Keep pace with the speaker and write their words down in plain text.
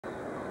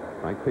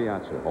Mike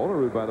Piazza.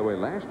 Olerud, by the way,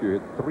 last year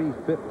hit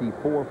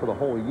 .354 for the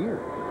whole year.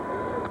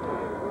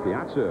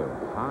 Piazza,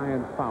 high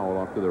and foul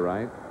off to the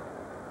right.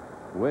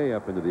 Way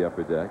up into the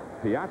upper deck.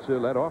 Piazza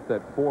led off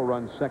that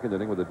 4-run second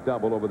inning with a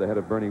double over the head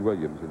of Bernie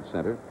Williams in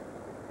center.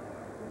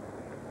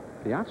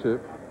 Piazza,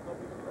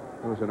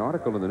 there was an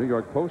article in the New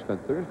York Post on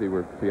Thursday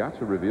where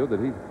Piazza revealed that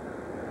he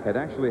had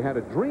actually had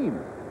a dream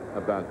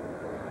about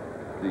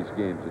these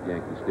games at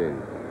Yankee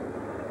Stadium.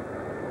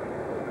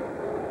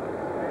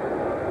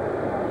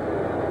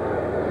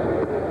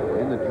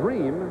 In the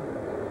dream,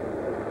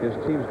 his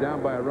team's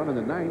down by a run in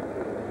the ninth,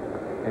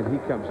 and he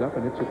comes up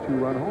and hits a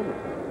 2-run homer.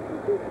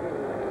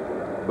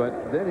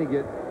 But then he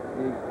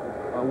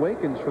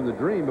awakens from the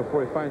dream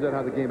before he finds out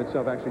how the game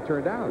itself actually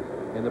turned out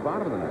in the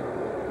bottom of the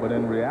ninth. But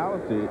in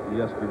reality,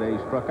 yesterday he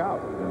struck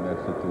out in that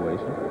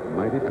situation.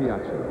 Mighty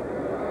Piazza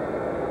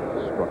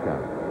struck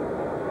out.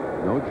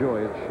 No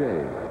joy at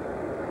Shea.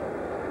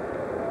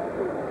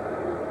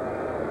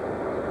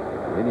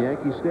 In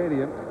Yankee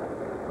Stadium,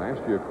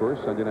 last year, of course,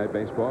 Sunday Night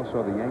Baseball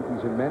saw the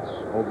Yankees and Mets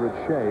over at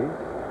Shea.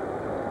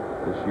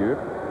 This year,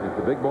 at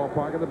the big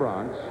ballpark in the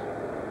Bronx,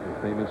 the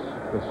famous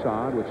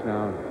facade, which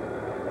now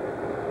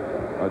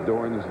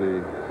adorns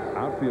the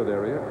outfield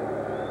area.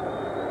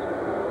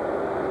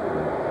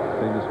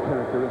 Famous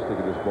characteristic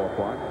of this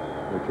ballpark,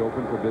 which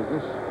opened for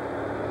business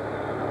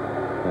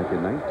back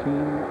in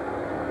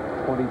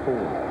 1924.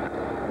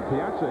 And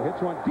Piazza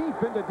hits one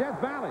deep into Death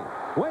Valley,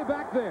 way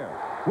back there.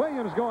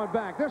 Williams going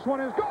back. This one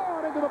is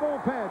gone into the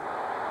bullpen.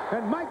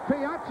 And Mike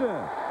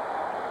Piazza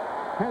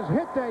has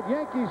hit that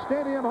Yankee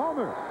Stadium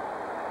homer.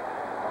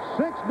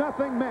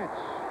 6-0 Mets.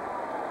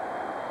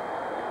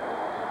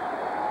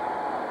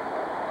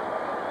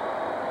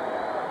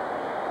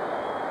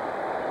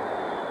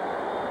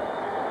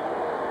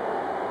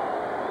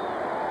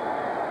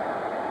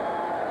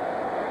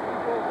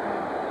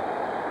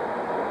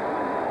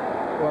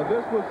 Well,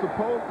 this was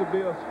supposed to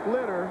be a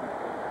splitter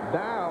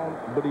down,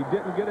 but he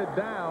didn't get it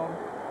down,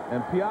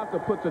 and Piazza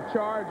puts a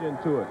charge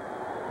into it.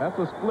 That's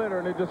a splitter,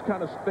 and it just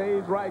kind of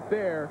stays right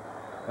there.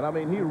 And, I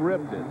mean, he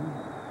ripped it.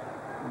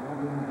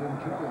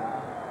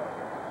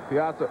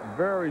 Piazza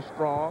very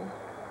strong.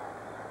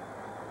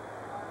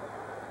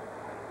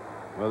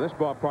 Well, this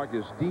ballpark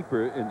is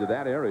deeper into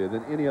that area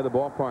than any other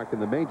ballpark in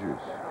the majors.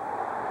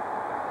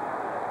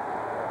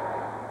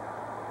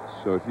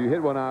 So if you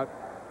hit one out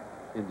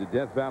into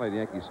Death Valley at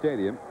Yankee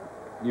Stadium,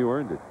 you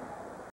earned it.